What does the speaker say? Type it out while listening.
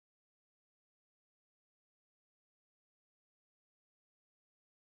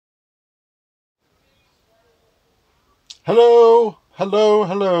Hello, hello,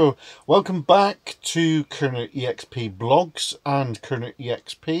 hello. Welcome back to Kerner EXP Blogs and Kerner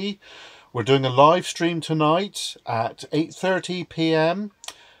EXP. We're doing a live stream tonight at 8:30 p.m.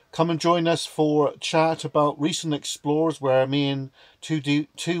 Come and join us for a chat about recent explores where me and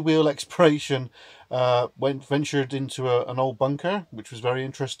two-wheel exploration ventured into an old bunker, which was very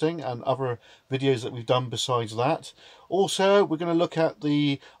interesting, and other videos that we've done besides that. Also, we're going to look at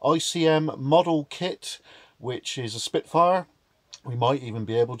the ICM model kit, which is a Spitfire. We might even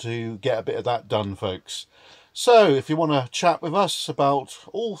be able to get a bit of that done, folks. So if you want to chat with us about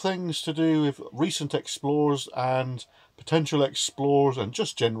all things to do with recent explores and potential explores and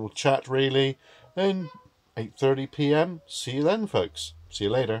just general chat really, then 8:30 p.m. See you then, folks. See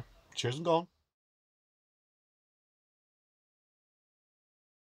you later. Cheers and gone.